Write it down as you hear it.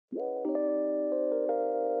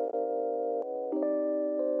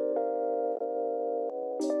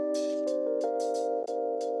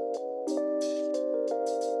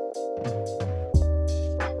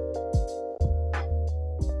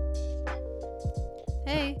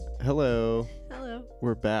Hey. Hello. Hello.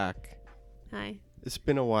 We're back. Hi. It's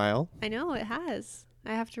been a while. I know it has.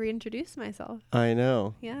 I have to reintroduce myself. I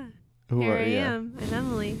know. Yeah. Who Here are I you? am. I'm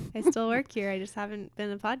Emily. I still work here. I just haven't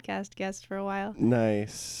been a podcast guest for a while.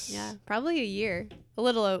 Nice. Yeah, probably a year. A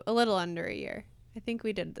little under a year. I think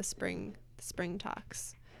we did the spring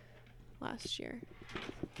talks last year.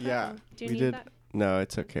 Yeah. Uh-oh. Do you we need did. that? No,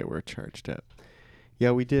 it's okay. We're charged up.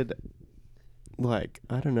 Yeah, we did.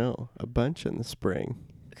 I don't know, a bunch in the spring.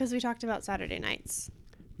 Because we talked about Saturday nights.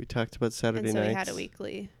 We talked about Saturday and so nights. we had a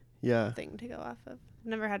weekly thing to go off of. I've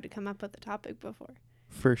never had to come up with a topic before.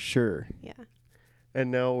 For sure. Yeah. And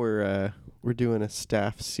now we're doing a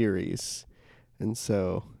staff series, and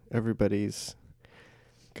so everybody's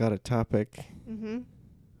got a topic. Mhm.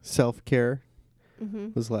 Self-care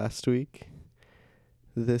Mhm. was last week.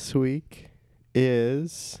 This week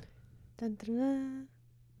is Dun, dun, dun.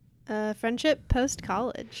 Friendship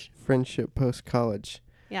post-college. friendship post-college.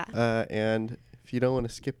 Yeah. And if you don't want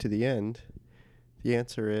to skip to the end, the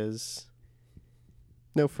answer is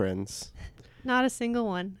no friends. Not a single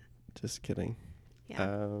one. Just kidding.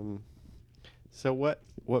 Yeah. So what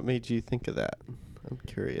made you think of that? I'm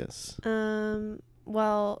curious.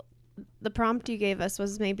 Well, the prompt you gave us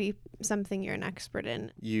was maybe something you're an expert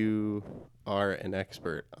in. You are an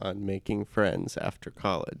expert on making friends after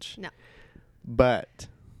college. No. But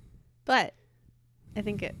I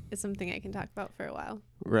think it is something I can talk about for a while.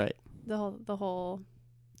 right. The whole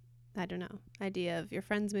I don't know, idea of your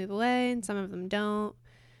friends move away and some of them don't.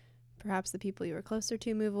 Perhaps the people you were closer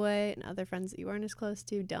to move away and other friends that you weren't as close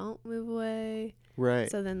to don't move away. Right.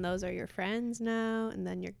 So then those are your friends now, and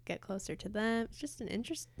then you get closer to them. It's just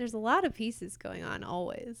there's a lot of pieces going on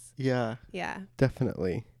always. Yeah, Yeah.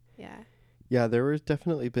 definitely. Yeah. Yeah, there was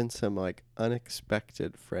definitely been some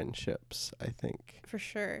unexpected friendships, I think, For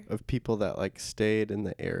sure. of people that stayed in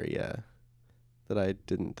the area that I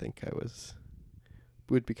didn't think that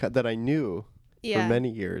I knew Yeah. for many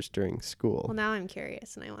years during school. Well, now I'm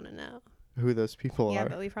curious and I want to know. Who those people Yeah, are.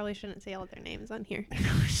 but we probably shouldn't say all their names on here. We're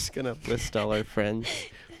just gonna list all our friends.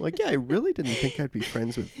 Yeah, I really didn't think I'd be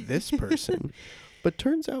friends with this person, but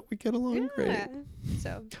turns out we get along great.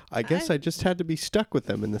 So I guess I just had to be stuck with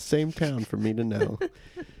them in the same town for me to know.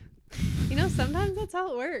 Sometimes that's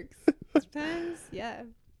how it works. Sometimes, yeah.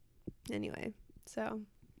 Anyway, so,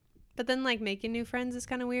 but then making new friends is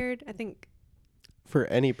kind of weird. I think For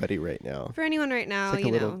anybody right now, for anyone right now, it's like a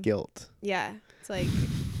little guilt. Yeah, it's like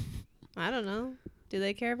I don't know. Do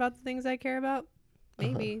they care about the things I care about?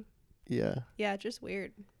 Maybe. Yeah. Yeah, just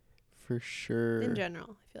weird. For sure. In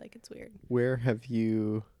general, I feel like it's weird. Where have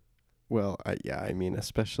you? Well, I mean,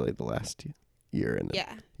 especially the last year and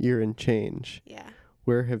year and change. Yeah.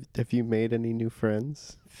 Where have you made any new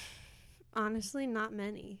friends? Honestly, not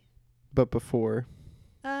many. But before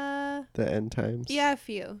The end times. Yeah, a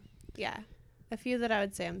few. Yeah, a few that I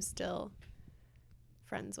would say I'm still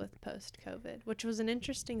friends with post-COVID, which was an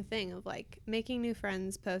interesting thing of making new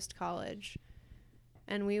friends post-college.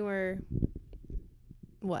 And we were,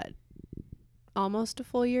 almost a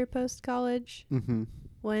full year post-college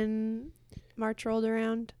when March rolled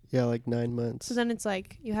around. Yeah, 9 months. So then it's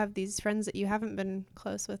you have these friends that you haven't been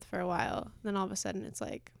close with for a while. Then all of a sudden it's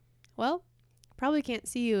well, probably can't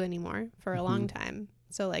see you anymore for a long time.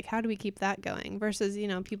 So how do we keep that going? Versus,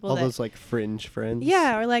 people all that those fringe friends.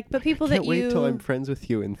 Yeah, or but people I can't that wait till I'm friends with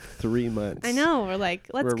you in 3 months. I know, or let's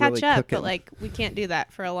We're catch really up, cooking. but we can't do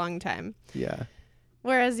that for a long time. Yeah.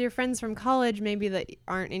 Whereas your friends from college, maybe that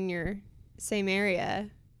aren't in your same area,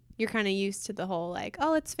 you're kind of used to the whole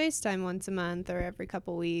let's FaceTime once a month or every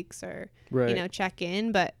couple weeks or Right. check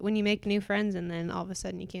in. But when you make new friends and then all of a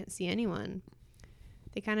sudden you can't see anyone,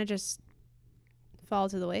 they kind of just fall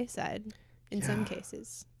to the wayside in some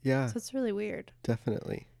cases. Yeah. So it's really weird.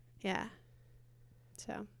 Definitely. Yeah.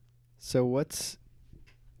 So what's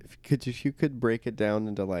if you could break it down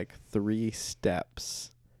into 3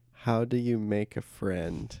 steps, how do you make a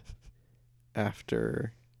friend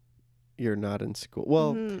after you're not in school?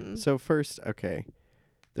 Well, so first, okay,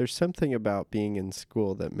 there's something about being in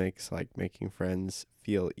school that makes making friends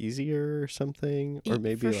feel easier or something, or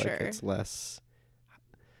maybe for sure. it's less.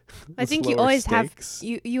 I think you lower always stakes.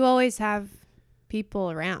 have you always have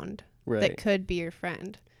people around Right. that could be your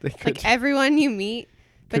friend. They could Everyone you meet could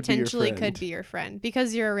be your potentially friend. could be your friend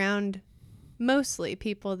because you're around mostly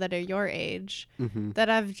people that are your age Mhm. that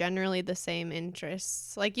have generally the same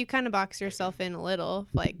interests. You kind of box yourself in a little.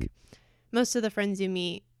 Most of the friends you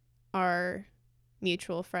meet are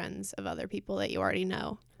mutual friends of other people that you already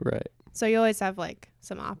know. Right. So you always have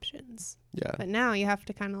some options. Yeah. But now you have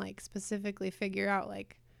to kind of specifically figure out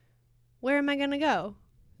where am I going to go?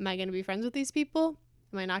 Am I going to be friends with these people?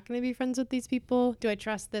 Am I not going to be friends with these people? Do I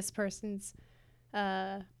trust this person's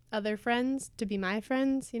other friends to be my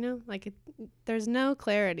friends? You know, like there's no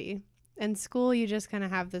clarity. In school, you just kind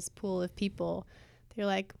of have this pool of people. They're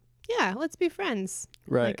like, yeah, let's be friends.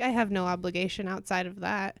 Right. Like I have no obligation outside of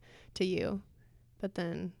that to you. But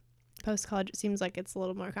then post-college, it seems like it's a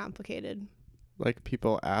little more complicated. Like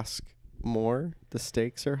people ask more, the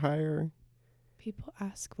stakes are higher. People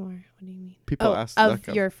ask more. What do you mean? People ask of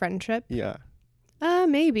your friendship? Yeah.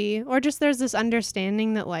 Maybe. Or just there's this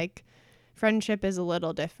understanding that like friendship is a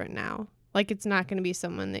little different now. Like it's not going to be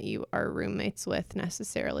someone that you are roommates with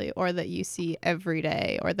necessarily, or that you see every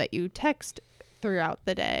day, or that you text throughout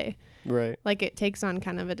the day. Right. Like it takes on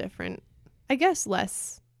kind of a different, I guess,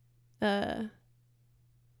 less, I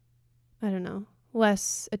don't know,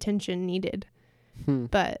 less attention needed.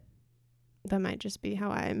 But that might just be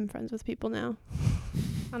how I'm friends with people now.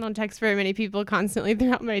 I don't text very many people constantly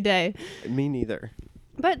throughout my day. Me neither.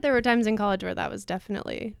 But there were times in college where that was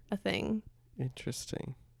definitely a thing.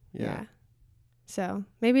 Interesting. Yeah. So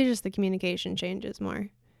maybe just the communication changes more.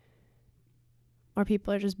 Or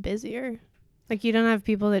people are just busier. Like you don't have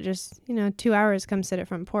people that just, 2 hours come sit at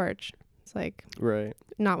front porch. It's like Right.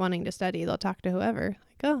 not wanting to study. They'll talk to whoever.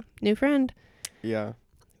 Like, oh, new friend. Yeah.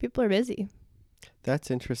 People are busy. That's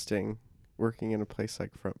interesting. Working in a place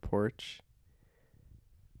like Front Porch,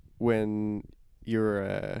 when you're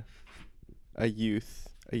a youth,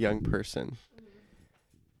 a young person,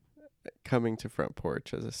 coming to Front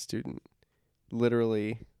Porch as a student,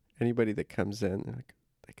 literally anybody that comes in, like,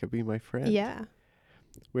 they could be my friend. Yeah.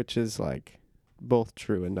 Which is like both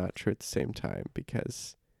true and not true at the same time,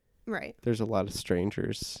 because Right. there's a lot of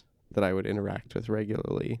strangers that I would interact with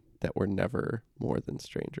regularly that were never more than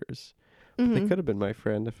strangers. Mm-hmm. They could have been my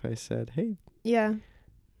friend if I said, hey, Yeah.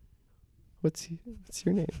 what's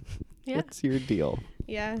your name? Yeah. What's your deal?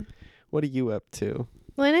 Yeah. What are you up to?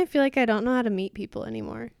 Well, and I feel like I don't know how to meet people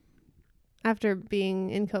anymore after being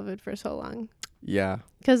in COVID for so long. Yeah.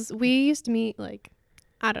 Because we used to meet like,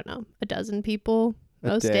 I don't know, a dozen people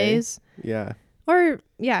most day? days. Yeah. Or,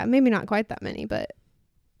 yeah, maybe not quite that many, but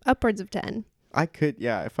upwards of 10. I could,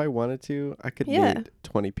 yeah, if I wanted to, I could Yeah. meet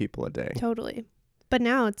 20 people a day. Totally. But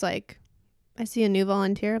now it's like, I see a new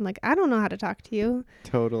volunteer. I'm like, I don't know how to talk to you.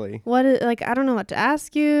 Totally. I don't know what to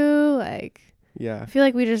ask you. Like, Yeah. I feel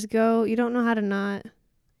like we just go, you don't know how to not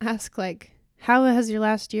ask, like, how has your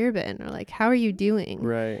last year been? Or, like, how are you doing?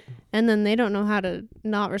 Right. And then they don't know how to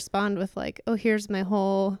not respond with, like, oh, here's my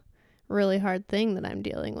whole really hard thing that I'm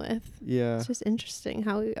dealing with. Yeah. It's just interesting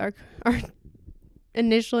how our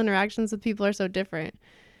initial interactions with people are so different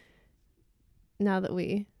now that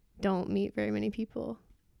we don't meet very many people.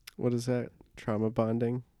 What is that? Trauma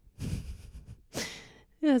bonding?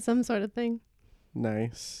 Yeah, some sort of thing.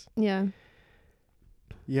 Nice. Yeah.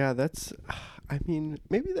 Yeah, that's, I mean,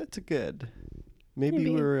 maybe that's a good. Maybe Maybe.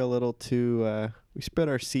 we were a little too, we spread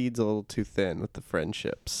our seeds a little too thin with the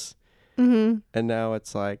friendships. Mm-hmm. And now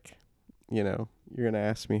it's like, you're going to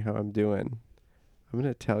ask me how I'm doing. I'm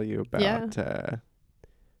going to tell you about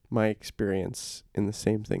my experience in the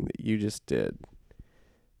same thing that you just did.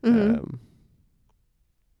 Mm-hmm.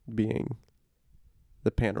 Being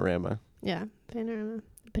the panorama. Yeah. Panorama.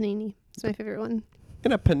 Panini. It's my favorite one.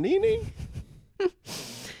 In a panini?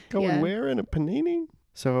 Going Yeah. where in a panini?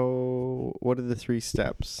 So what are the 3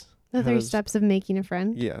 steps? The How 3 does- steps of making a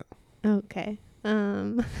friend. Yeah. Okay.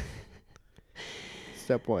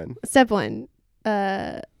 Step 1. Step 1.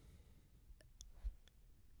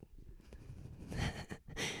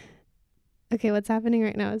 Okay, what's happening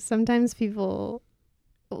right now is sometimes people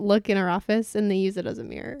look in our office and they use it as a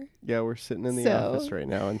mirror. Yeah, we're sitting in the So- office right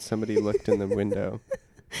now, and somebody looked in the window,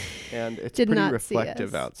 and it's Did pretty not see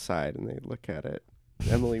reflective us. outside, and they look at it.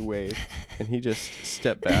 Emily waved, and he just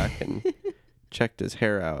stepped back and checked his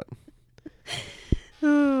hair out.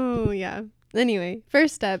 Oh, yeah. Anyway,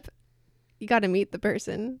 first step, you got to meet the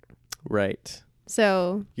person. Right.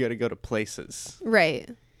 So, You got to go to places. right.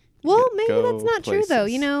 Well, gotta maybe go that's not true though.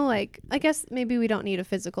 places. Like, I guess maybe we don't need a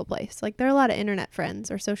physical place. Like, there are a lot of internet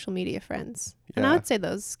friends or social media friends. And I Yeah. would say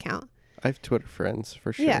those count. I have Twitter friends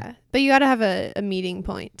for sure. Yeah. But you got to have a meeting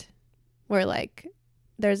point where, like,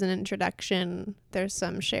 there's an introduction, there's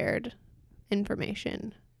some shared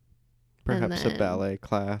information. Perhaps a then- ballet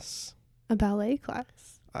class. A ballet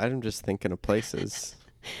class, I'm just thinking of places.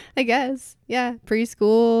 I guess. Yeah.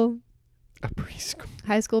 Preschool, A preschool.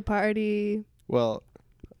 high school party. Well,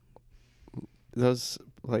 those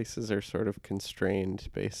places are sort of constrained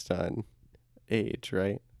based on age,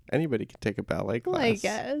 right? Anybody can take a ballet class. Well, I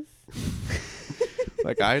guess.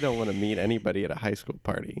 Like, I don't want to meet anybody at a high school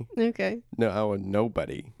party. Okay. No,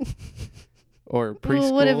 nobody. Or preschool.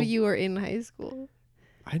 Well, what if you were in high school?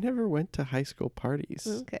 I never went to high school parties.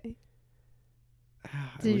 Okay. I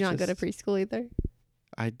Did you was not go to just- preschool either?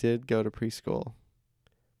 I did go to preschool.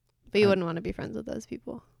 But you I- wouldn't want to be friends with those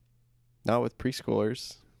people. Not with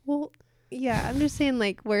preschoolers. Well, yeah, I'm just saying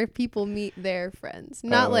like where people meet their friends.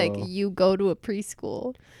 Not like Oh. you go to a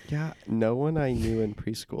preschool. Yeah, no one I knew in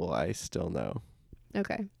preschool I still know.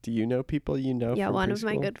 Okay. Do you know people you know Yeah, from one of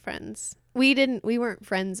my preschool? good friends. We weren't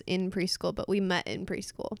friends in preschool, but we met in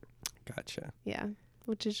preschool. Gotcha. Yeah.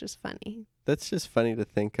 Which is just funny. That's just funny to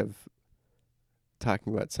think of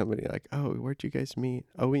talking about somebody like, oh, where'd you guys meet?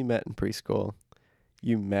 Oh, we met in preschool.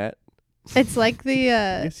 You met? It's like the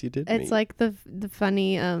Yes, you did it's meet. like the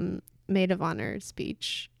funny maid of honor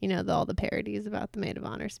speech. You know, all the parodies about the maid of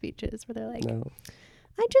honor speeches where they're like, No.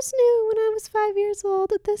 I just knew when I was 5 years old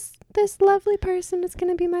that this lovely person is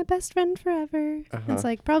going to be my best friend forever. Uh-huh. It's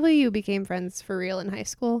like probably you became friends for real in high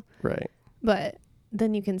school, Right. but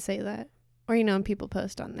then you can say that. Or, you know, when people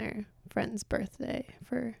post on their friend's birthday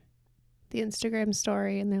for the Instagram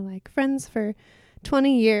story and they're like, friends for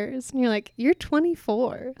 20 years. And you're like, you're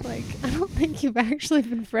 24. Like, I don't think you've actually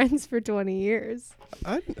been friends for 20 years.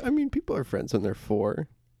 I mean, people are friends when they're 4.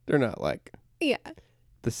 They're not like Yeah.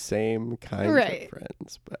 the same kind Right. of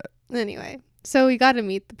friends, but Anyway, so we got to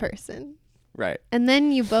meet the person. right. And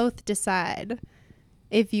then you both decide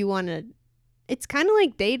if you want to. It's kind of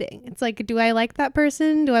like dating. It's like, do I like that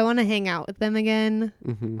person? Do I want to hang out with them again?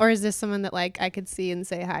 Mm-hmm. Or is this someone that like I could see and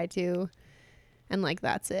say hi to and like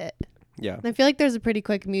that's it? Yeah. And I feel like there's a pretty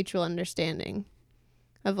quick mutual understanding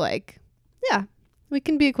of like, yeah, we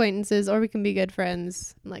can be acquaintances or we can be good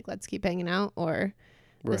friends. And like, let's keep hanging out or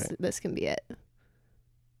Right. this can be it.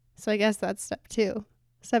 So I guess that's step 2.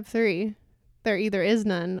 Step 3, there either is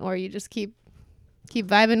none or you just keep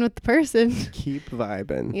vibing with the person. Keep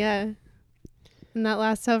vibing. Yeah. And that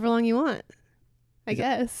lasts however long you want, I Is it-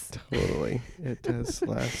 guess. Totally. It does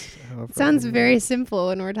last however Sounds long. very simple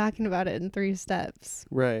when we're talking about it in 3 steps.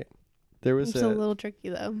 Right. There was It's a little tricky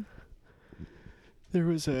though.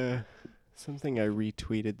 something I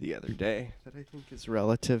retweeted the other day that I think is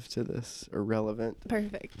relative to this or relevant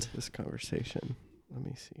Perfect. to this conversation. Let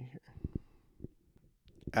me see here.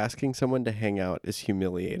 Asking someone to hang out is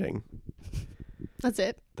humiliating. That's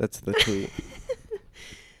it. That's the tweet.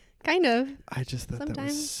 Kind of. I just thought that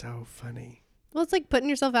Sometimes. was so funny. Well, it's like putting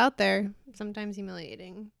yourself out there. Sometimes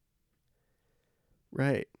humiliating.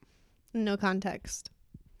 Right. No context.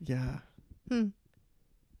 Yeah. Hmm.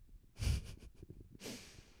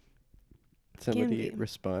 Somebody be.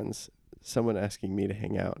 responds, someone asking me to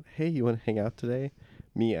hang out. Hey, you want to hang out today?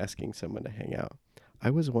 Me asking someone to hang out. I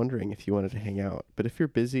was wondering if you wanted to hang out, but if you're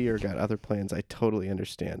busy or got other plans, I totally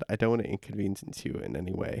understand. I don't want to inconvenience you in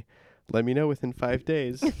any way. Let me know within 5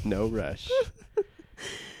 days. No rush.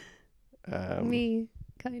 Me,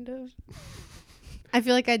 kind of. I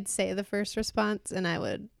feel like I'd say the first response and I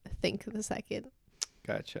would think the second.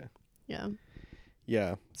 Gotcha. Yeah.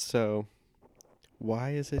 Yeah. So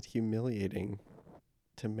why is it humiliating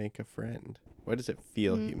to make a friend? Why does it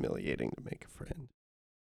feel humiliating to make a friend?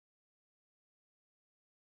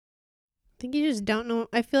 I think you just don't know.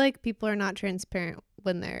 I feel like people are not transparent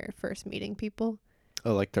when they're first meeting people.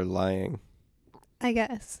 Oh, like they're lying. I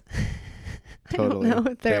guess. Totally. I don't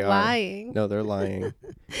know if they're They are. lying. No, they're lying.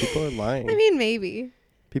 People are lying. I mean, maybe.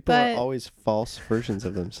 People are but- always false versions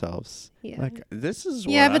of themselves. Yeah. Like, this is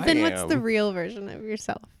what yeah, but I then what's the am. real version of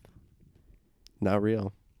yourself? Not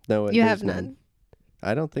real. No, You there's have none.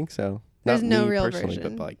 I don't think so. There's Not no me real personally,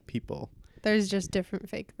 version. but like people. There's just different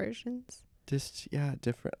fake versions. Just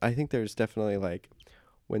different. I think there's definitely like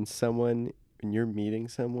when you're meeting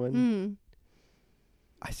someone.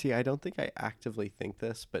 I don't think I actively think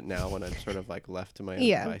this, but now when I'm sort of like left to my own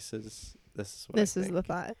Yeah. devices, this is what This I is think. the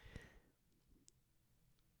thought.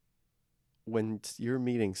 When you're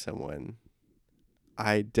meeting someone,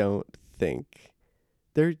 I don't think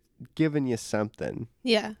they're giving you something,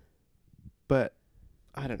 Yeah. but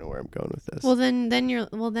I don't know where I'm going with this. Well,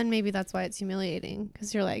 then maybe that's why it's humiliating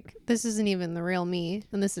because you're like, this isn't even the real me,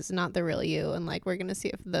 and this is not the real you, and like we're gonna see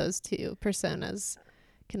if those two personas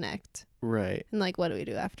connect, Right. and like what do we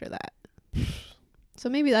do after that? So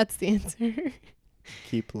maybe that's the answer.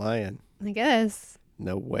 Keep lying. I guess.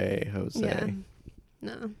 No way, Jose. Yeah.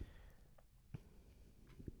 No.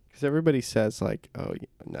 Because everybody says like, oh,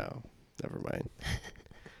 no, never mind.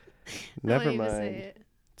 Never I want you to say mind. it.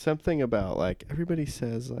 Something about like, everybody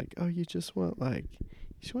says like, oh, you just want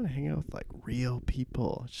to hang out with like real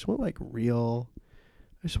people. I just want real.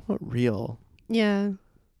 Yeah.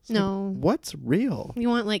 It's like, No. what's real? You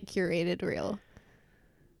want like curated real.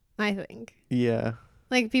 I think. Yeah.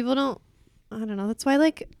 Like people don't. I don't know. That's why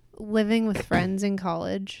like living with friends in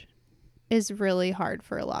college is really hard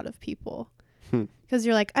for a lot of people. Hmm. Because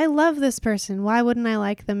you're like, I love this person. Why wouldn't I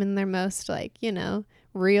like them in their most, like,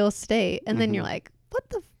 real state? And then you're Mhm. like, what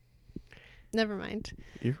the? Never mind.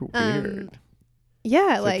 You're Um, weird.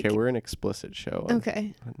 Yeah, It's like, okay, we're an explicit show on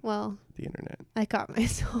okay. Well, the internet. I caught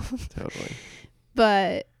myself. Totally.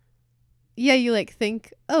 But yeah, you like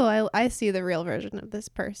think, oh, I see the real version of this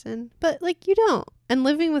person. But like you don't. And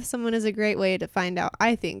living with someone is a great way to find out,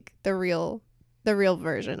 I think, the real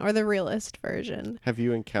version or the realist version. Have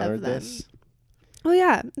you encountered them. this? Oh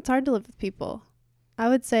yeah, it's hard to live with people. I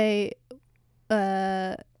would say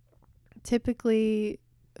typically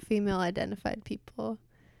female identified people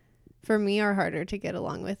for me are harder to get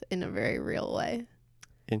along with in a very real way.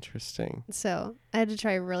 Interesting. So I had to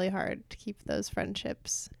try really hard to keep those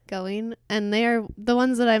friendships going. And they are the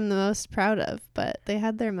ones that I'm the most proud of, but they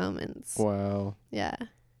had their moments. Wow. Yeah.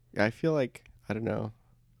 I feel like, I don't know,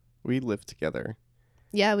 we lived together.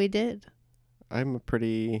 Yeah, we did. I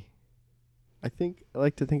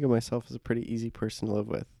like to think of myself as a pretty easy person to live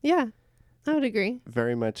with. Yeah, I would agree.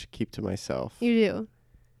 Very much keep to myself. You do.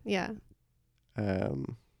 Yeah.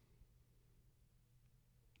 And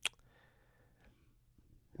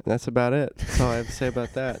that's about it. That's all I have to say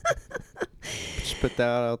about that. Just put that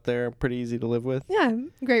out there. Pretty easy to live with. Yeah,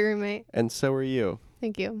 great roommate. And so are you.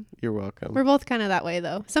 Thank you. You're welcome. We're both kind of that way,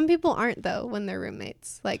 though. Some people aren't, though, when they're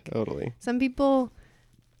roommates. Like, Totally. some people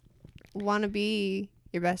want to be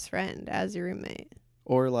your best friend as your roommate.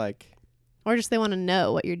 Or like, or just they want to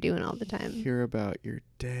know what you're doing all the time. Hear about your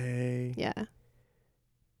day. Yeah.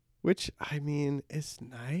 Which, I mean, is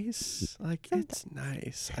nice. Like, it's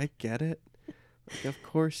nice. I get it. Like, of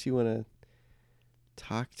course you want to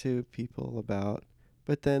talk to people about,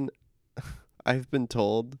 but then I've been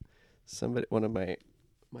told, one of my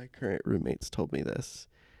current roommates told me this.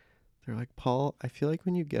 They're like, Paul, I feel like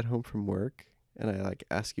when you get home from work and I like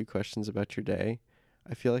ask you questions about your day,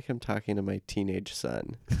 I feel like I'm talking to my teenage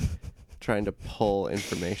son, trying to pull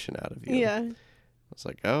information out of you. Yeah. I was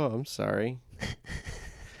like, oh, I'm sorry.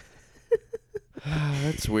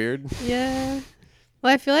 That's weird. Yeah.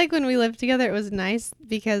 Well, I feel like when we lived together, it was nice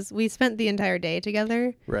because we spent the entire day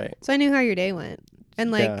together. Right. So I knew how your day went. And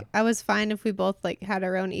like, Yeah. I was fine if we both like had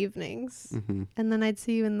our own evenings. Mm-hmm. And then I'd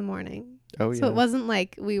see you in the morning. Oh, So yeah. it wasn't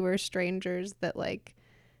like we were strangers that like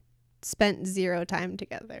spent zero time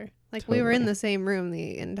together. Like we were in Totally. the same room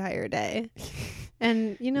the entire day.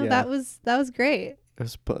 And you know, Yeah. that was great.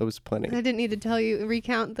 It was plenty. I didn't need to tell you,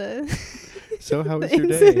 recount the So how the was your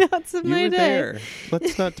ins day? and outs of You my were day. there.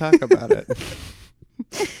 Let's not talk about it.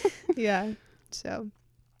 Yeah. So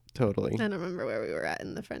Totally. I don't remember where we were at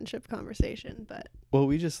in the friendship conversation, but Well,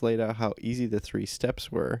 we just laid out how easy the 3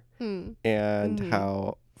 steps were and Mhm.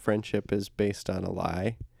 how friendship is based on a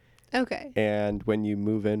lie. okay. And when you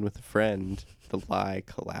move in with a friend, the lie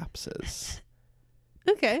collapses.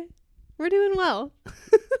 Okay. We're doing well.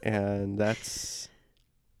 And that's,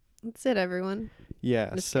 That's it, everyone.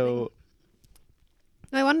 yeah. Just So,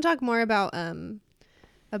 I want to talk more about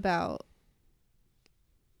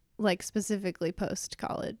like specifically post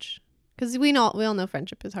college, because we all know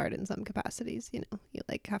friendship is hard in some capacities. You know, you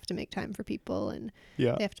like have to make time for people, and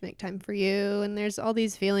yeah. they have to make time for you, and there's all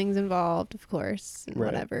these feelings involved, of course, and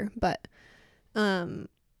Right. whatever. But Yeah,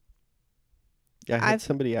 I had I've-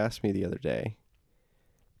 somebody ask me the other day.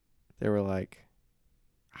 They were like,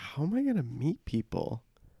 how am I going to meet people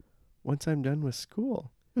once I'm done with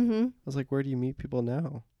school? mm-hmm. I was like, where do you meet people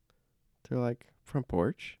now? They're like, front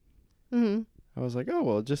porch. Mm-hmm. I was like, oh,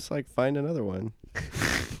 well, just like find another one.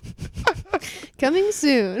 Coming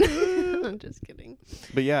soon. I'm just kidding.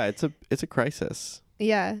 But yeah, it's a crisis.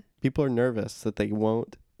 Yeah. People are nervous that they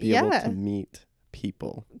won't be able Yeah. to meet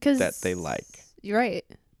people 'Cause that they like. You're right.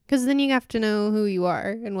 Because then you have to know who you are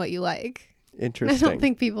and what you like. Interesting. I don't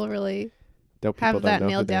think people really No, people have don't that know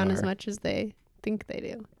who nailed they down as are. much as they think they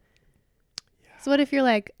do. So what if you're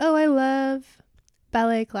like, oh, I love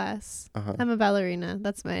ballet class. Uh-huh. I'm a ballerina.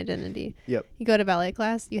 That's my identity. Yep. You go to ballet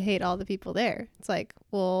class, you hate all the people there. It's like,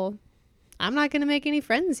 well, I'm not going to make any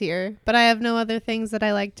friends here, but I have no other things that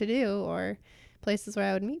I like to do or places where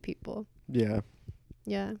I would meet people. Yeah.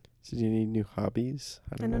 Yeah. So do you need new hobbies?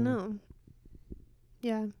 I don't know.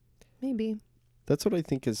 Yeah, maybe. That's what I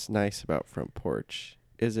think is nice about Front Porch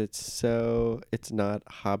is it's not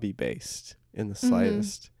hobby based in the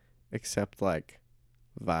slightest, except like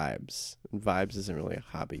vibes. And vibes isn't really a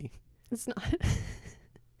hobby. It's not.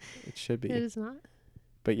 It should be. It is not.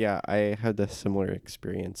 But yeah, I had a similar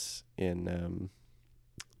experience in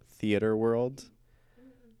theater world.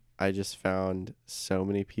 I just found so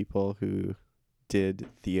many people who did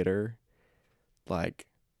theater like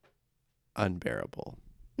unbearable.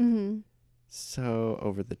 Mm-hmm. So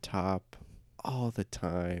over the top, all the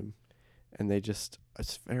time. And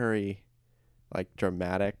it's very like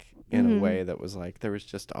dramatic in a way that was like, there was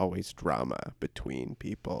just always drama between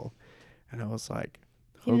people. And I was like,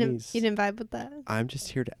 homies, You didn't vibe with that? I'm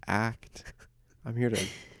just here to act. I'm here to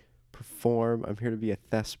perform. I'm here to be a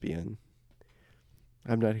thespian.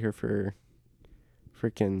 I'm not here for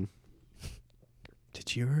freaking.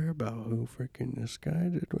 Did you hear about who freaking this guy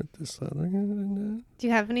did with this other guy? Do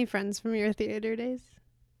you have any friends from your theater days?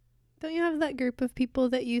 Don't you have that group of people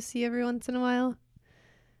that you see every once in a while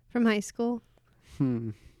from high school?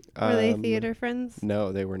 Were they theater friends?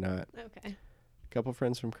 No, they were not. Okay. A couple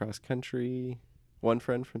friends from cross country, one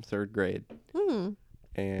friend from 3rd grade,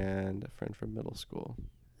 and a friend from middle school.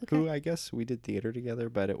 Okay. Who I guess we did theater together,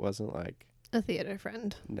 but it wasn't like A theater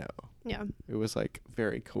friend. no. Yeah. It was like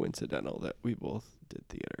very coincidental that we both did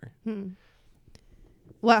theater.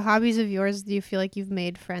 What hobbies of yours do you feel like you've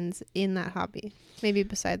made friends in that hobby? Maybe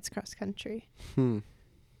besides cross country.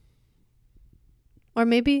 Or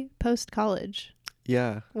maybe post college.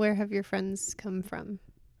 Yeah. Where have your friends come from?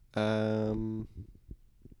 Yeah,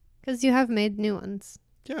 Because you have made new ones.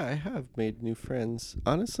 I have made new friends.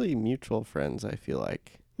 Honestly, mutual friends, I feel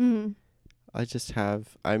like. I just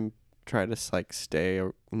I'm try to like stay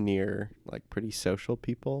near like pretty social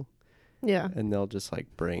people. Yeah. And they'll just like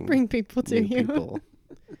bring people to new you. people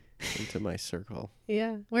into my circle.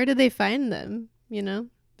 Yeah. Where do they find them? You know?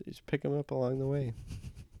 They just pick them up along the way.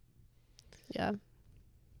 Yeah.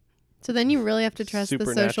 So then you really have to trust the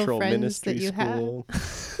social friends that you school,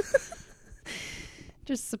 have.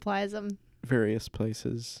 Just supplies them. various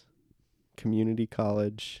places, community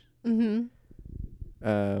college.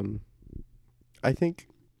 I think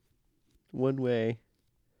one way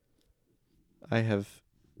I have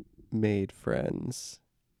made friends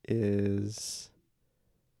is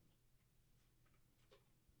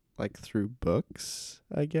like through books,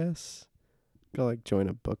 I guess. Go like join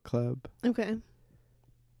a book club. Okay.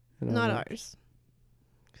 And Not like, ours.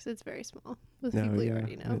 Because it's very small. With people you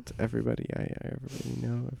already know. It's everybody. Everybody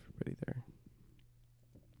know everybody there.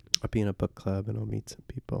 I'll be in a book club and I'll meet some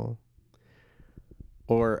people.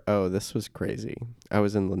 Or, this was crazy. I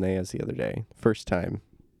was in Linnaeus the other day. First time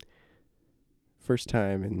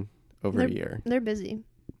in over a year. They're busy.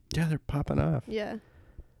 Yeah, they're popping off. Yeah.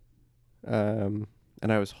 And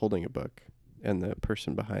I was holding a book, and the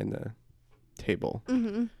person behind the table,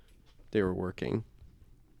 they were working.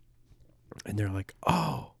 And they're like,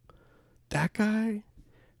 "Oh, that guy?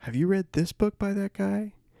 Have you read this book by that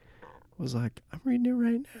guy?" I was like, "I'm reading it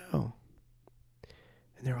right now."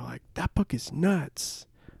 And they were like, "That book is nuts.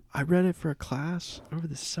 I read it for a class over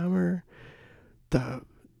the summer." And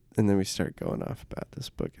then we start going off about this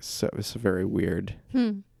book. It's a very weird,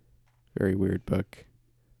 very weird book.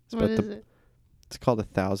 It's What is it? It's called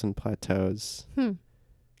 1,000 Plateaus,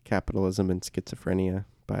 Capitalism and Schizophrenia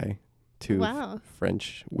by two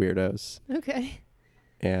French weirdos. Okay.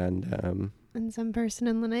 And some person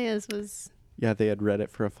in Linnaeus was... Yeah, they had read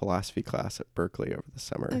it for a philosophy class at Berkeley over the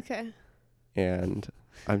summer. Okay. And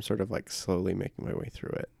I'm sort of like slowly making my way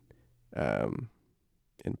through it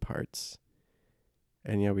in parts.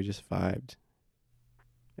 And yeah, we just vibed.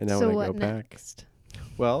 And now when I go back...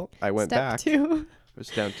 Well, I went back. Step 2. I was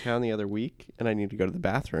downtown the other week, and I needed to go to the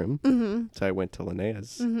bathroom. So I went to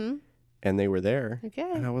Linnaeus, and they were there. Okay.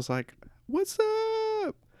 And I was like, "What's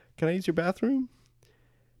up? Can I use your bathroom?"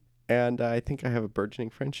 And I think I have a burgeoning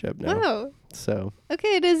friendship now. Wow. So.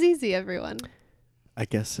 Okay, it is easy, everyone. I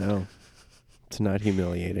guess so. It's not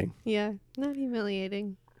humiliating. Yeah, not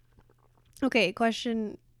humiliating. Okay,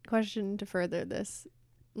 question to further this.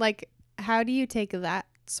 Like, how do you take that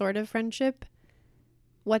sort of friendship?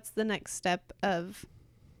 What's the next step of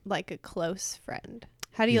like a close friend?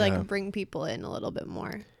 How do you like bring people in a little bit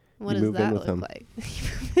more? What does that look like?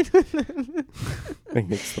 I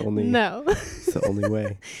think it's the only it's the only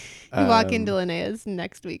way. You walk into Linnaeus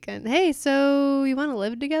next weekend. Hey, so you want to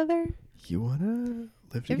live together? You want to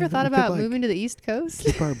live together? You ever thought about moving to the East Coast?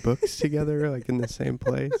 Keep our books together like in the same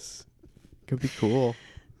place. Could be cool.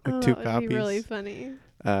 Like 2 copies. That would be really funny.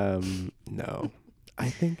 No. I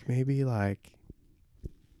think maybe like,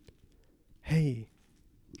 hey,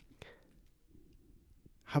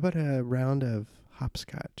 how about a round of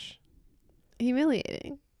hopscotch?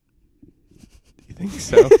 Humiliating. Do you think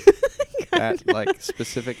so? At like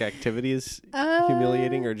specific activities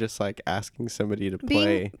humiliating, or just like asking somebody to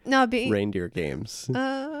play reindeer games?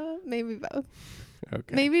 Maybe both.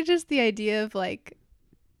 Okay. Maybe just the idea of like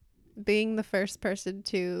being the first person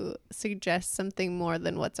to suggest something more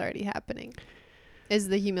than what's already happening is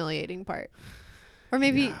the humiliating part. Or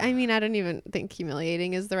maybe, I mean, I don't even think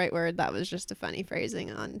humiliating is the right word. That was just a funny phrasing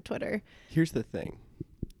on Twitter. Here's the thing.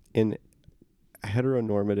 In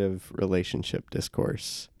heteronormative relationship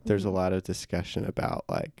discourse, there's a Mhm. lot of discussion about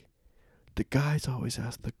like the guys always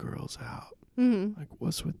ask the girls out. Mm-hmm. Like,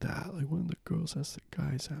 what's with that? Like, when the girls ask the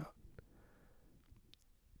guys out.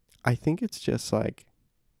 I think it's just like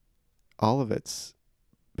all of it's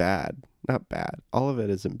bad. Not bad. All of it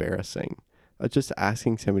is embarrassing. Just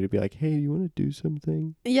asking somebody to be like, hey, you want to do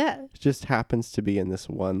something? Yeah. It just happens to be in this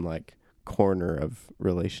one like corner of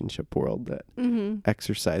relationship world that Mm-hmm.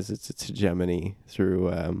 exercises its hegemony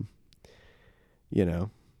through, you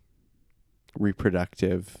know,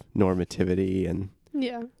 reproductive normativity and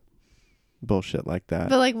Yeah. bullshit like that.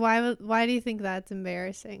 But like, why do you think that's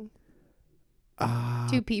embarrassing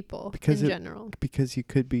to people because in it- general? Because you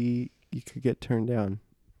could get turned down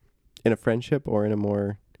in a friendship or in a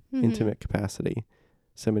more Mhm. intimate capacity.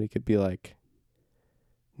 Somebody could be like,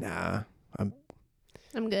 nah,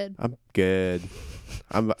 I'm good. I'm good.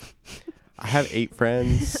 I have 8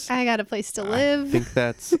 friends. I got a place to live.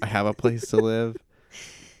 I have a place to live,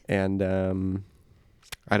 and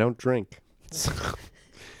I don't drink, so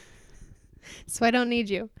So I don't need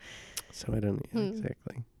you. I don't Hmm.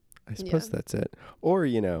 exactly. I suppose Yeah. that's it. Or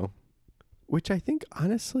which I think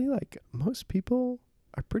honestly, like most people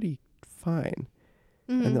are pretty fine,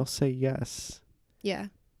 Mhm. and they'll say yes, Yeah.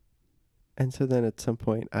 and so then at some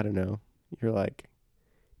point, I don't know,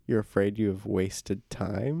 you're afraid you have wasted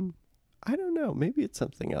time. I don't know. Maybe it's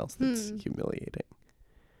something else that's humiliating.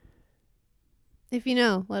 If you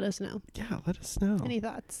know, let us know. Yeah, let us know. Any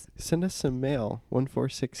thoughts? Send us some mail.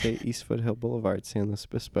 1468 East Foothill Boulevard, San Luis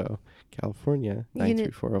Obispo, California,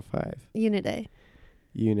 93405. Unit A.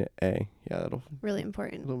 Unit A. Yeah, Really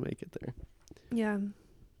important. it'll make it there. Yeah.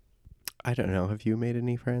 I don't know. Have you made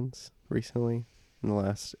any friends recently in the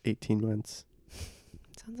last 18 months?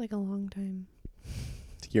 Sounds like a long time.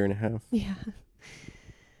 It's a year and a half. Yeah.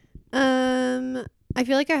 I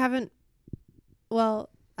feel like I haven't. Well,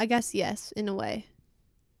 I guess yes, in a way.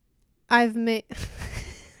 I've made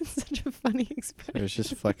such a funny expression. I was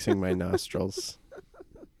just flexing my nostrils.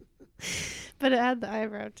 But it had the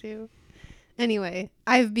eyebrow too. Anyway,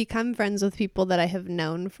 I've become friends with people that I have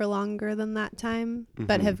known for longer than that time,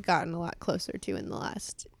 but Mhm. have gotten a lot closer to in the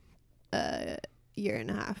last year and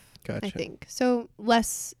a half. Gotcha. I think. So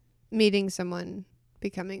less meeting someone,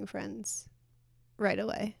 becoming friends right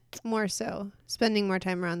away. More so spending more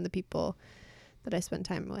time around the people that I spend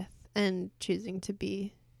time with and choosing to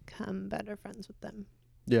become better friends with them.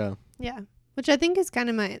 Yeah. Yeah. Which I think is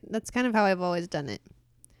that's kind of how I've always done it.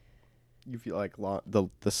 You feel like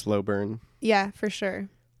the slow burn. Yeah, for sure.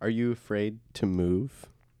 Are you afraid to move?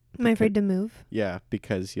 Am I afraid to move? Yeah,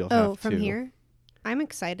 because you'll have to. Oh, from here? I'm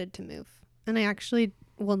excited to move. And I actually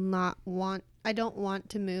I don't want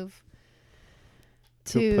to move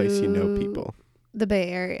to a place you know people, the Bay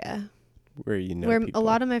Area, where you know where people. a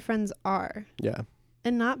lot of my friends are. Yeah.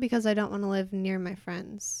 And not because I don't want to live near my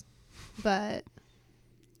friends, but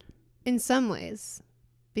in some ways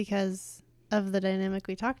because of the dynamic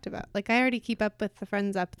we talked about. Like, I already keep up with the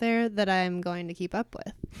friends up there that I'm going to keep up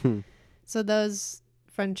with. So those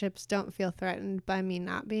friendships don't feel threatened by me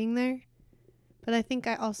not being there. But I think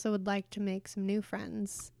I also would like to make some new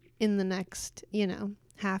friends in the next,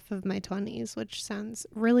 half of my 20s, which sounds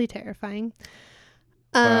really terrifying.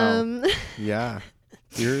 Wow. Yeah.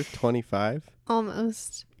 You're 25?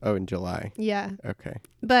 Almost. Oh, in July. Yeah. Okay.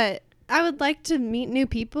 But I would like to meet new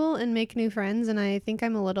people and make new friends, and I think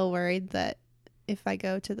I'm a little worried that if I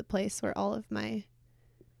go to the place where all of my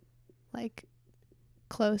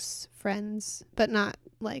close friends, but not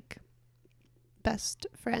best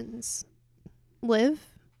friends,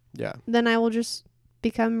 live, Yeah. then I will just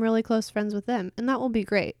become really close friends with them, and that will be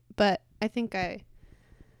great. But I think I'd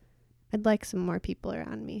like some more people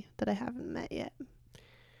around me that I haven't met yet.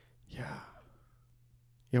 Yeah.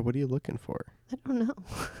 Yeah, what are you looking for? I don't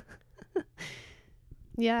know.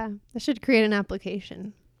 Yeah, I should create an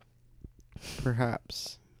application.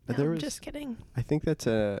 Perhaps. No, There I'm was just kidding. I think that's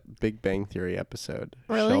a Big Bang Theory episode.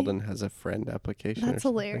 Really? Sheldon has a friend application. That's or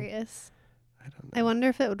something. hilarious. I don't know. I wonder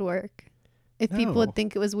if it would work. If people No. would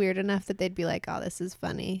think it was weird enough that they'd be like, "Oh, this is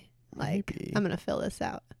funny. Maybe. I'm gonna fill this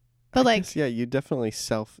out." But I guess, yeah, you definitely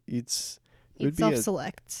you'd would be a-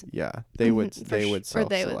 self-select. yeah, they would For they would or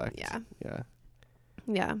they self-select. would. Yeah, Yeah.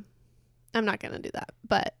 yeah. I'm not gonna do that,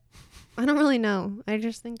 but I don't really know. I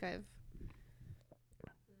just think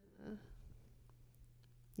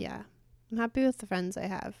yeah, I'm happy with the friends I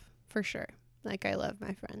have for sure. I love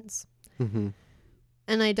my friends, Mm-hmm.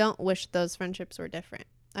 and I don't wish those friendships were different.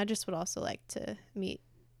 I just would also like to meet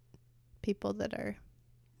people that are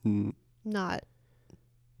not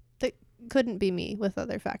that couldn't be me with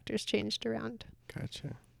other factors changed around.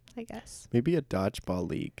 Gotcha. I guess. Maybe a dodgeball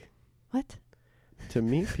league. What? to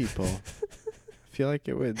meet people. I feel like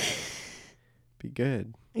it would be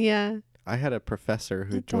good. Yeah. I had a professor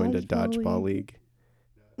who A joined a dodgeball dodgeball league.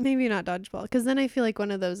 Maybe not dodgeball, because then I feel like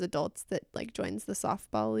one of those adults that like joins the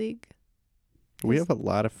softball league. We 'Cause- have a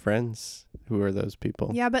lot of friends who are those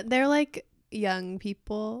people. Yeah, but they're like young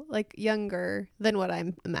people, like younger than what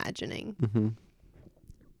I'm imagining. Mm-hmm.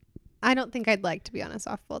 I don't think I'd like to be on a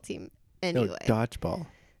softball team anyway. No, dodgeball.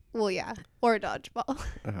 Well, yeah, or dodgeball.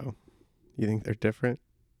 Oh, you think they're different?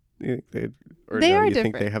 You think They are you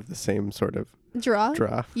think different. they have the same sort of Draw?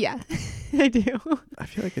 draw? Yeah, I do. I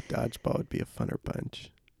feel like a dodgeball would be a funner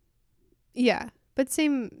bunch Yeah, but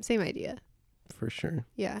same idea. for sure.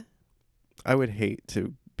 Yeah. I would hate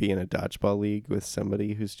to be in a dodgeball league with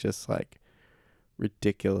somebody who's just like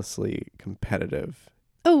ridiculously competitive.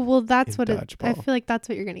 Oh, well, that's In what I dodgeball. feel like that's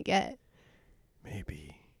what you're going to get.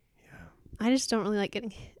 Maybe. Yeah, I just don't really like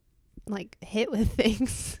getting hit with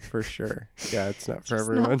things. for sure. Yeah, it's not for Just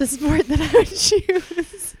everyone. not the sport that I would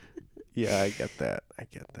choose. Yeah, I get that.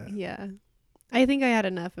 Yeah. I think I had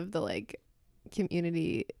enough of the like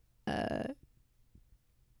community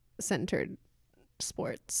centered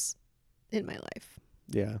sports in my life.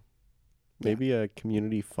 Yeah. Maybe a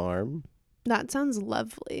community farm That sounds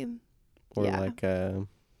lovely. or Yeah. like a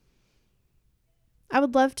I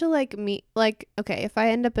would love to like meet okay, if I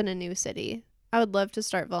end up in a new city, I would love to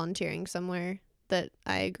start volunteering somewhere that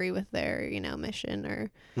I agree with their, mission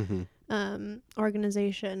or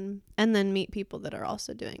organization, and then meet people that are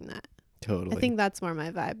also doing that. totally. I think that's more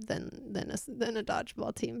my vibe than a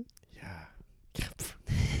dodgeball team. Yeah.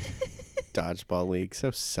 Dodgeball league,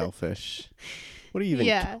 so selfish. What do you even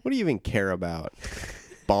Yeah. what do you even care about?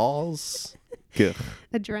 Balls? Gugh.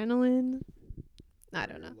 Adrenaline. I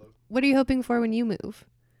don't know. What are you hoping for when you move?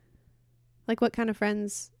 Like, what kind of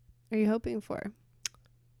friends are you hoping for?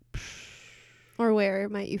 Or where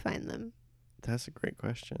might you find them? That's a great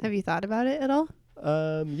question. Have you thought about it at all?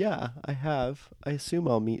 Yeah, I have. I assume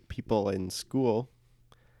I'll meet people in school.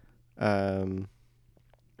 Yeah.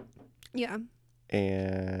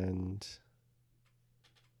 And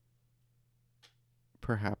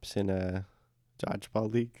perhaps in a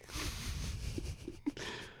dodgeball league.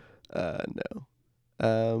 No.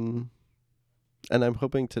 And I'm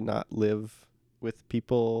hoping to not live with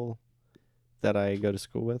people that I go to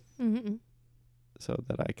school with, Mm-hmm. so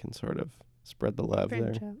that I can sort of spread the love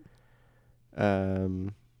there.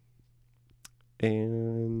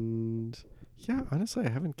 And yeah, honestly, I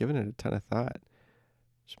haven't given it a ton of thought.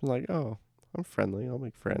 Just been like, oh, I'm friendly. I'll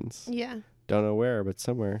make friends. Yeah. Don't know where, but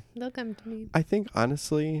somewhere. They'll come to me. I think,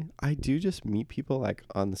 honestly, I do just meet people like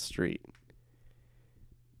on the street.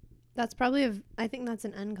 That's probably I think that's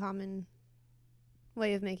an uncommon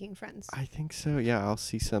way of making friends. I think so. Yeah, I'll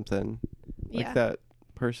see something like Yeah. that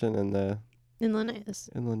person in Linnaeus.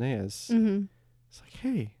 Linnaeus. Mm-hmm. It's like,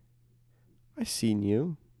 hey, I seen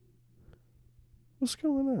you. What's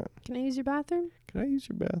going on? Can I use your bathroom? Can I use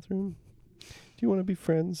your bathroom? Do you want to be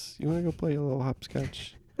friends? You want to go play a little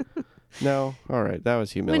hopscotch? No? All right. That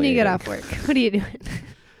was humiliating. When you get off work, what are you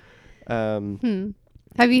doing?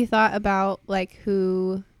 Have you thought about like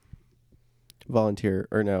who? Volunteer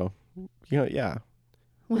or no? Yeah.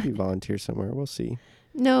 What? Maybe volunteer somewhere. We'll see.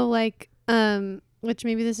 No, like which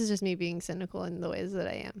maybe this is just me being cynical in the ways that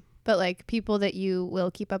I am, but like people that you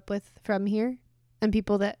will keep up with from here, and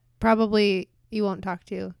people that probably you won't talk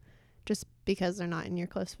to, just because they're not in your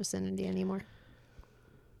close vicinity anymore.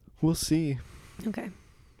 We'll see. Okay.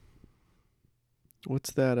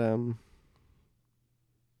 What's that?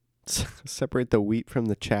 Separate the wheat from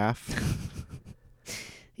the chaff.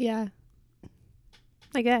 Yeah.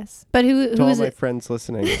 I guess. But who To all is my it? friends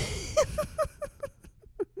listening,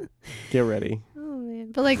 get ready. Oh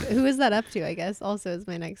man. But like who is that up to, I guess, also is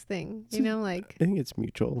my next thing. You know, like I think it's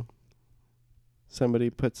mutual. Somebody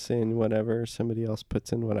puts in whatever, somebody else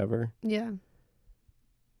puts in whatever. yeah.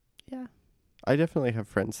 Yeah. I definitely have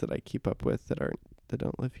friends that I keep up with that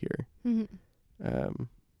don't live here. Mm-hmm.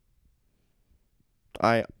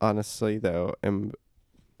 I honestly though am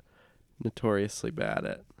notoriously bad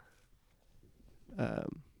at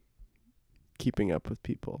keeping up with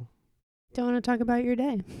people. Don't want to talk about your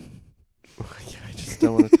day. Yeah, I just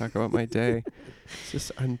don't want to talk about my day. It's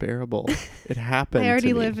just unbearable. It happened. I already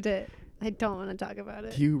to me. lived it. I don't want to talk about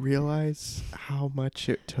it. Do you realize how much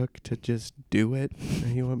it took to just do it?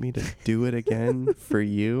 And you want me to do it again for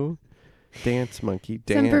you? Dance, monkey,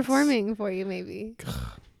 dance. Some performing for you, maybe.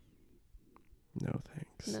 No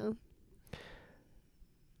thanks. No.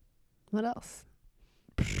 What else?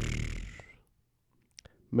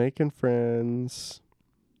 Making friends.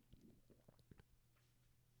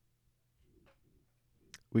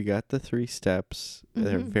 We got the 3 steps.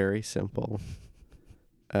 They're Mhm. very simple.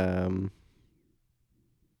 Man,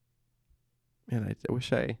 I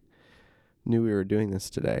wish I knew we were doing this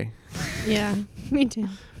today. Yeah, me too.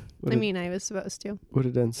 Would I mean, I was supposed to. would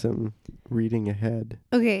have done some reading ahead.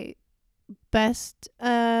 Okay, best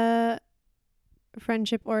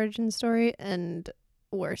friendship origin story and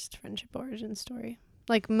worst friendship origin story.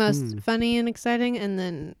 Like most funny and exciting, and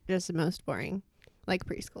then just the most boring, like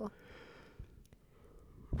preschool.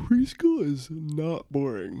 Preschool is not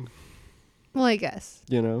boring. Well, I guess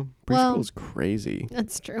You know, Well- preschool's crazy.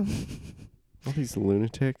 that's true. All these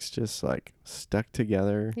lunatics just like stuck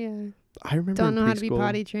together. Yeah, I remember don't in know how to be preschool,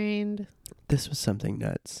 potty trained. This was something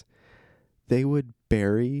nuts. They would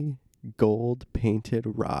bury gold painted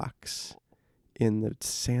rocks in the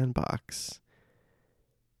sandbox.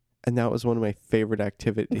 And that was one of my favorite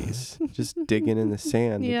activities. Just digging in the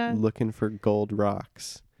sand, Yeah. looking for gold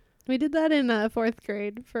rocks. We did that in 4th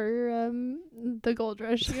grade for the Gold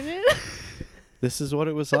Rush unit. This is what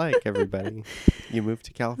it was like, everybody. You move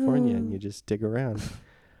to California and you just dig around.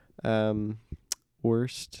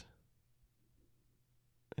 Worst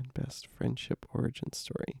and best friendship origin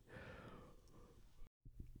story.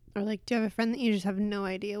 Or like, do you have a friend that you just have no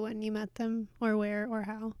idea when you met them or where or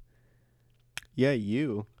how? Yeah,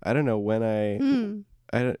 you. I don't know when I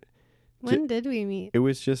don't. When did we meet? It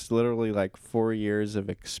was just literally like 4 years of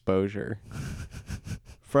exposure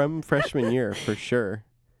from freshman year for sure.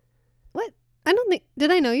 I don't think.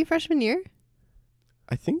 Did I know you freshman year?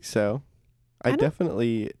 I think so. I I don't-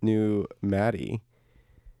 definitely knew Maddie.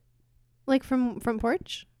 Like from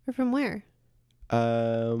porch or from where?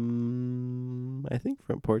 I think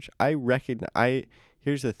from Porch.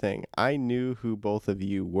 Here's the thing. I knew who both of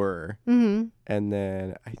you were, Mm-hmm. and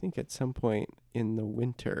then I think at some point in the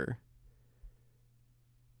winter,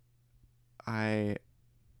 I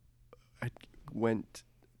went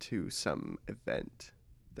to some event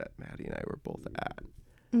that Maddie and I were both at,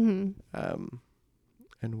 Mm-hmm.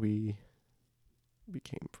 and we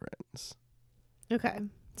became friends. Okay.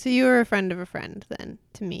 So you were a friend of a friend then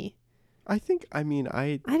to me. I think. I mean,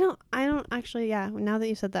 I don't actually. Yeah. Now that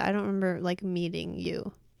you said that, I don't remember like meeting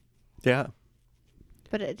you, yeah,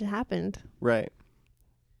 but it happened. right.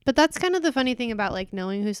 But that's kind of the funny thing about like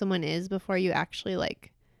knowing who someone is before you actually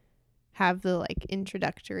like have the like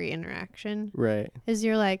introductory interaction. Right. Is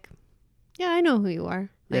you're like, yeah, I know who you are.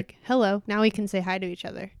 Yeah. Like, hello. Now we can say hi to each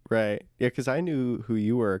other. Right. Yeah, because I knew who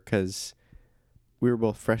you were because we were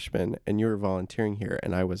both freshmen and you were volunteering here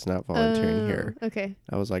and I was not volunteering here. Okay.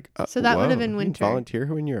 I was like, So that would have whoa, been you winter. volunteer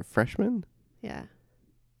when you're a freshman? Yeah.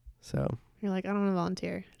 So, You're like, I don't want to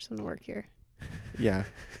volunteer. I just want to work here. yeah.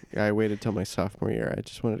 I waited till my sophomore year. I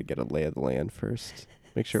just wanted to get a lay of the land first.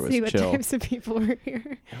 Make sure it See was what chill. types of people were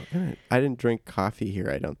here. I didn't drink coffee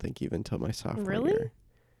here, I don't think, even till my sophomore Really? year.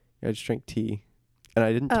 Yeah, I just drank tea. And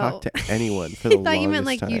I didn't Oh. talk to anyone for the I thought you meant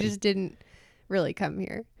longest like you time. just didn't really come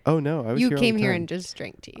here. Oh, no. I was You here all came the here time. and just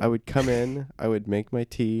drank tea. I would come in. I would make my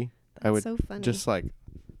tea. That's would so funny. Just like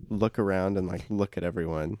look around and like look at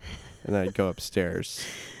everyone. And then I'd go upstairs.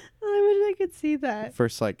 I wish I could see that.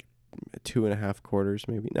 First like 2.5 quarters,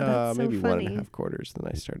 maybe. No, That's so maybe funny. 1.5 quarters. Then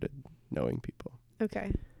I started knowing people.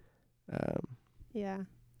 Okay. Um, Yeah.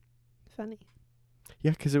 Funny.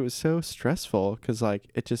 yeah, because it was so stressful. Because like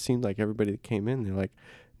it just seemed like everybody that came in, they like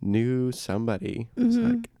knew somebody. It was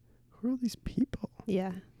Mhm. like, who are all these people?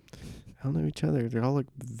 Yeah. I don't know each other. They all look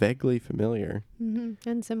vaguely familiar. Mm-hmm.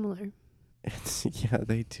 And similar. It's, yeah,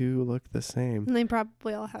 they do look the same. And they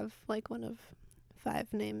probably all have like one of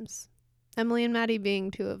 5 names. Emily and Maddie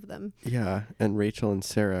being 2 of them. Yeah, and Rachel and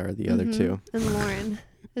Sarah are the other Mhm. 2. And Lauren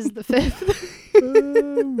is the 5th.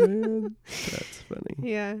 Oh, man. That's funny.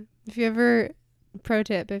 Yeah. If you ever, pro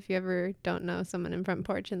tip, if you ever don't know someone in Front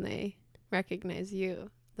Porch and they recognize you,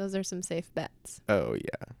 those are some safe bets. Oh,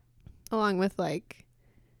 yeah. Along with like,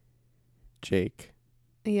 Jake,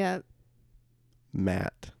 yeah,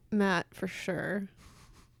 Matt, Matt for sure.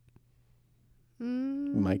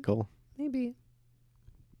 Michael, Maybe.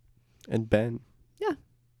 and Ben. Yeah.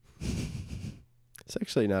 It's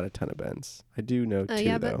actually not a ton of Bens. I do know 2,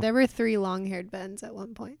 Yeah, though. but there were 3 long-haired Bens at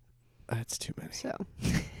one point. That's too many. So,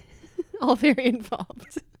 all very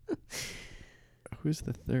involved. Who's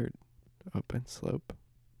the third? Oh, Ben Slope.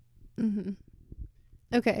 Mm-hmm.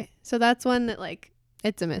 Okay, so that's one that like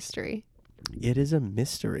it's a mystery. It is a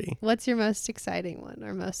mystery. What's your most exciting one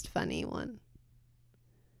or most funny one?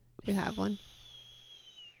 Do you have one?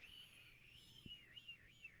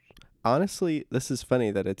 Honestly, this is funny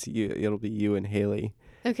that it's you. It'll be you and Haley.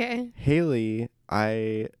 Okay. Haley,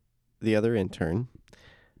 the other intern,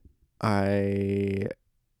 I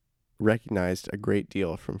recognized a great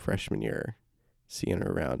deal from freshman year. seeing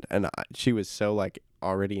her around. And she was so like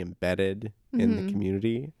already embedded in the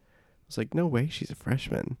community. I was like, no way, she's a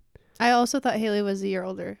freshman. I also thought Haley was a year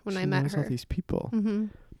older when I met knows her. all these people. Mm-hmm.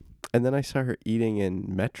 And then I saw her eating in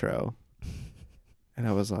Metro, and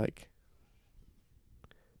I was like,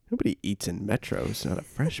 nobody eats in Metro who's not a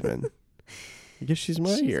freshman. I guess she's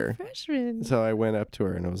my year. A freshman. So I went up to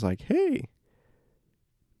her and I was like, hey,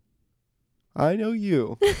 I know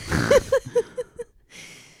you.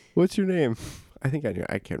 What's your name? I think I knew.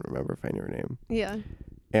 I can't remember if I knew her name. Yeah.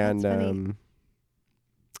 And That's funny.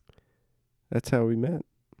 that's how we met.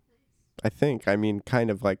 I think. I mean, kind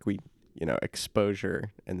of like we,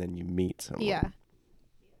 exposure and then you meet someone. Yeah.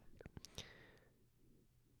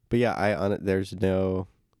 But yeah, there's no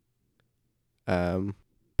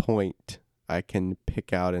point I can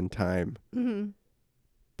pick out in time. Mm-hmm.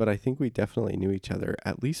 But I think we definitely knew each other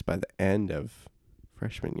at least by the end of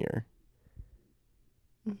freshman year.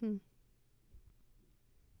 Mm-hmm.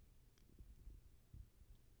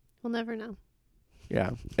 We'll never know.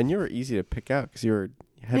 Yeah. And you were easy to pick out because you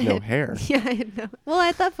had no hair. Yeah, I had no. Well,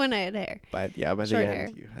 at that point I had hair. But yeah, by Short the hair.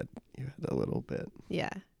 end you had a little bit.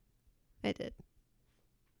 Yeah, I did.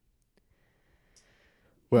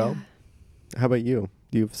 Well, how about you?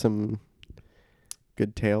 Do you have some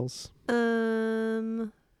good tales?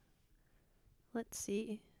 Let's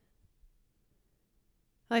see.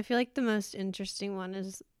 I feel like the most interesting one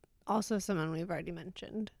is also someone we've already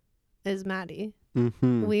mentioned, is Maddie.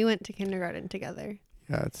 Mm-hmm. We went to kindergarten together.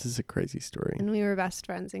 Yeah, this is a crazy story. And we were best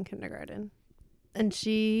friends in kindergarten. And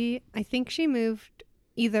I think she moved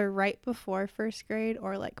either right before first grade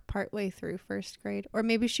or like partway through first grade. Or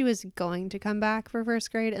maybe she was going to come back for first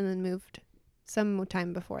grade and then moved some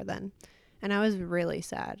time before then. And I was really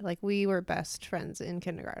sad. Like, we were best friends in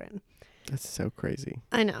kindergarten. That's so crazy.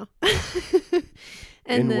 I know.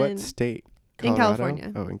 In what state? In Colorado?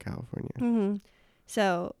 California. Oh, in California. Mm-hmm.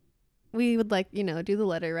 So we would do the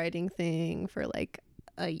letter writing thing for like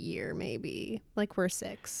a year, maybe. Like, we're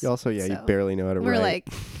 6. Also, you so barely know how to write. We're like,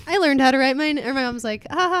 I learned how to write mine. Or my mom's like,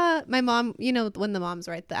 haha. My mom, when the moms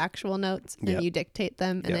write the actual notes and you dictate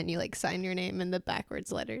them and then you like sign your name in the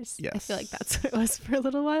backwards letters. Yes. I feel like that's what it was for a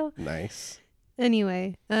little while. Nice.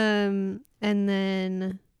 Anyway, and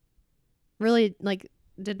then really like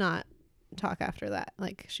did not talk after that.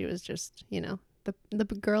 Like, she was just, the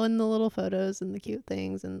girl in the little photos and the cute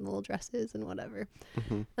things and the little dresses and whatever.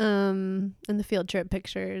 Mm-hmm. And the field trip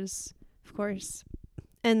pictures, of course.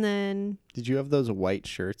 And then Did you have those white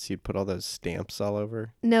shirts you'd put all those stamps all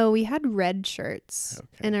over? no, we had red shirts.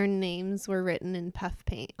 Okay. And our names were written in puff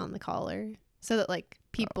paint on the collar so that like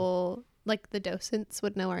people like the docents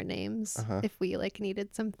would know our names if we like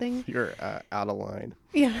needed something. You're out of line.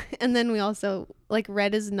 Yeah. And then we also like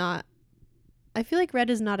I feel like red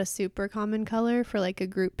is not a super common color for like a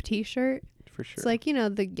group t-shirt. For sure. It's like,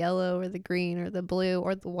 the yellow or the green or the blue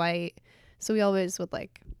or the white. So we always would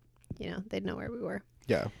like, they'd know where we were.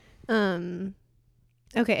 Yeah.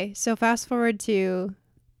 Okay. So fast forward to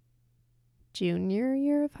junior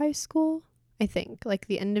year of high school, I think, like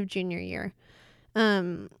the end of junior year.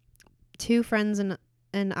 2 friends and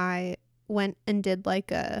I went and did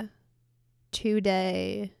like a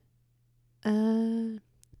 2-day,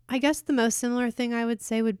 I guess the most similar thing I would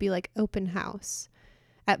say would be like open house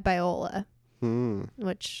at Biola,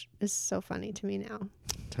 which is so funny to me now.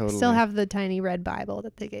 Totally. Still have the tiny red Bible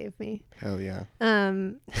that they gave me. Hell yeah.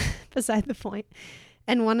 Beside the point.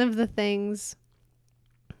 And one of the things,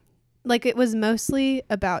 like, it was mostly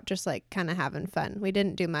about just like kind of having fun. We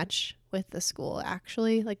didn't do much with the school,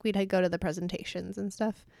 actually. Like, we'd go to the presentations and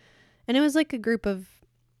stuff. And it was like a group of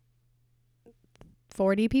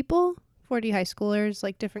 40 people. 40 high schoolers,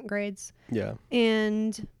 like different grades. Yeah.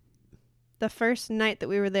 And the first night that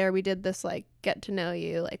we were there, we did this like get to know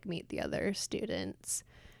you, like meet the other students.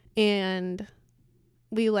 And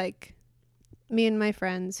we like, me and my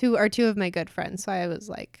friends, who are 2 of my good friends. So I was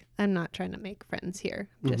like, I'm not trying to make friends here.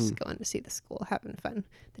 I'm just going to see the school, having fun.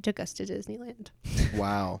 They took us to Disneyland.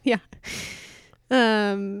 Wow. Yeah.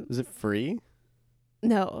 Was it free?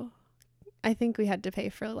 No. I think we had to pay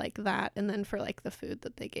for like that and then for like the food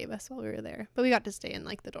that they gave us while we were there. But we got to stay in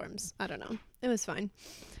like the dorms. I don't know. It was fine.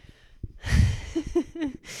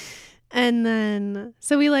 And then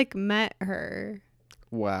so we like met her.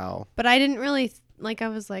 Wow. But I didn't really I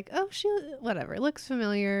was like, oh, she whatever, looks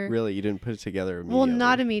familiar. Really? You didn't put it together immediately? Well,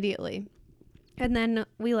 not immediately. And then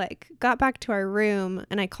we like got back to our room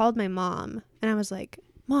and I called my mom and I was like,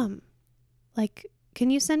 Mom, like, can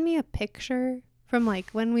you send me a picture from like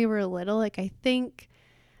when we were little? Like, I think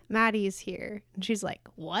Maddie's here. And she's like,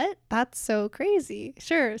 what? That's so crazy.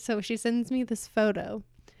 Sure. So she sends me this photo.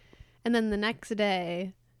 And then the next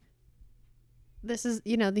day this is,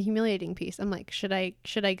 the humiliating piece. I'm like, should I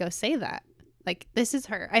go say that? Like, this is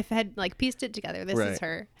her. I've had like pieced it together. This is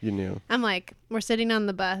her. You knew. I'm like, we're sitting on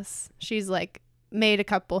the bus. She's like made a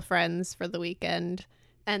couple friends for the weekend.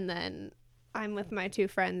 And then I'm with my 2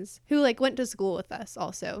 friends who like went to school with us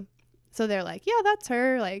also. So they're like, yeah, that's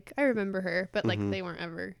her. Like, I remember her. But like, they weren't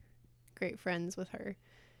ever great friends with her.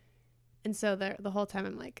 And so the whole time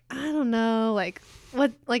I'm like, I don't know. Like,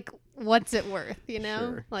 what's it worth?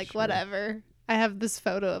 Sure, like, sure. whatever. I have this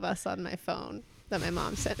photo of us on my phone that my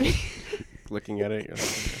mom sent me. Looking at it, you're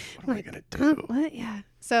like, what am I going to do? What? Yeah.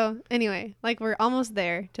 So anyway, like we're almost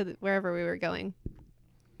there to wherever we were going.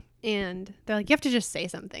 And they're like, you have to just say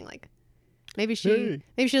something. Like maybe she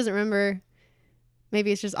doesn't remember.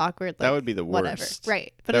 Maybe it's just awkward. Like, That would be the worst. Whatever.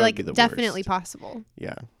 Right. But That would like be the definitely worst. possible.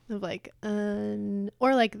 Yeah. Of like,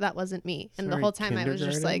 or like that wasn't me. And the Sorry, whole time I was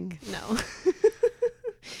just like, kindergarten? no.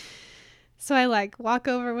 So I like walk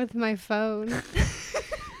over with my phone.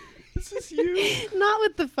 This is you. Not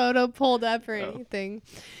with the photo pulled up or anything.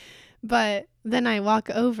 But then I walk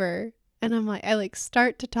over and I'm like, I like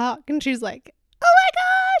start to talk and she's like, oh my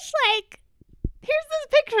gosh, like, here's this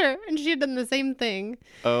picture. And she had done the same thing.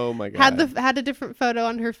 Oh my God. Had a different photo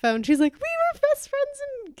on her phone. She's like, we were best friends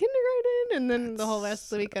in kindergarten. And then the whole rest of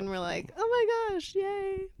the weekend we're like, oh my gosh,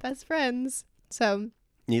 yay, best friends. So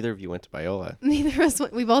Neither of you went to Biola. neither of us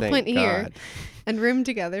went. We both Thank went here God. and roomed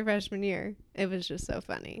together freshman year. It was just so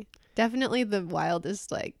funny. Definitely the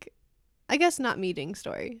wildest, like, I guess not meeting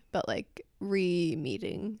story, but like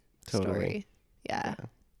re-meeting Totally. story. Yeah. Yeah.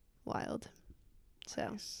 Wild. So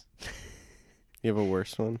Nice. You have a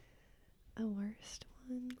worse one? a worst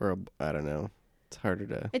one. Or I don't know. It's harder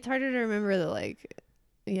to... It's harder to remember the like,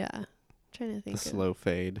 yeah. Trying to think The slow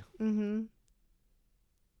fade. Mm-hmm.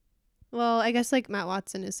 Well, I guess like Matt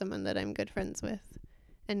Watson is someone that I'm good friends with,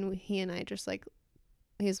 and he and I just like,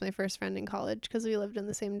 he's my first friend in college because we lived in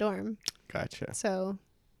the same dorm. Gotcha. So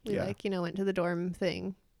we Yeah. like, went to the dorm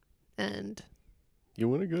thing, and You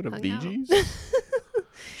want to go to hung Bee out. Gees?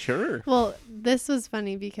 Sure. Well, this was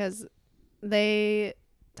funny because they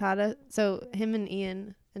taught us. So him and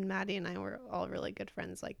Ian and Maddie and I were all really good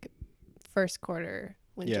friends, like first quarter,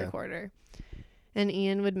 winter Yeah. quarter, and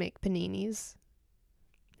Ian would make paninis.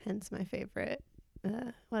 Hence my favorite,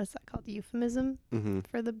 what is that called? Euphemism Mm-hmm.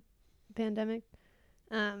 for the pandemic.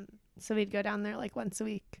 So we'd go down there like once a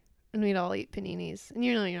week and we'd all eat paninis. And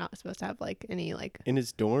you're not supposed to have like any like In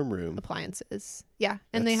his dorm room. appliances. Yeah.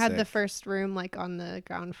 And they That's had the sick. first room like on the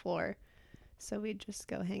ground floor. So we'd just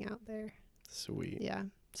go hang out there. Sweet. Yeah.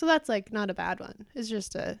 So that's like not a bad one. It's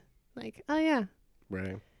just a like, oh yeah,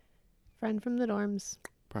 Right. friend from the dorms.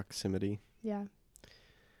 Proximity. Yeah.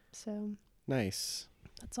 So Nice.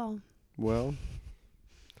 that's all. Well,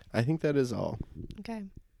 I think that is all. Okay.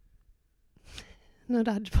 No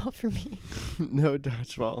dodgeball for me. No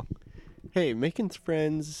dodgeball. Hey, making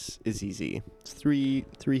friends is easy. It's three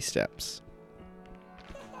steps.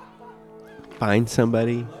 Find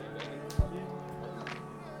somebody.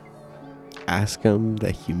 Ask them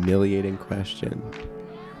the humiliating question.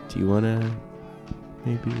 Do you want to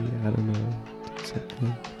maybe, I don't know, do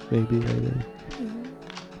something maybe later? Mhm.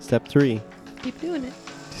 Step 3. Keep doing it.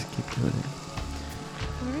 Just keep doing it.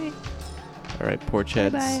 All right. All right, porch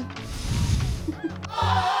heads. Bye-bye.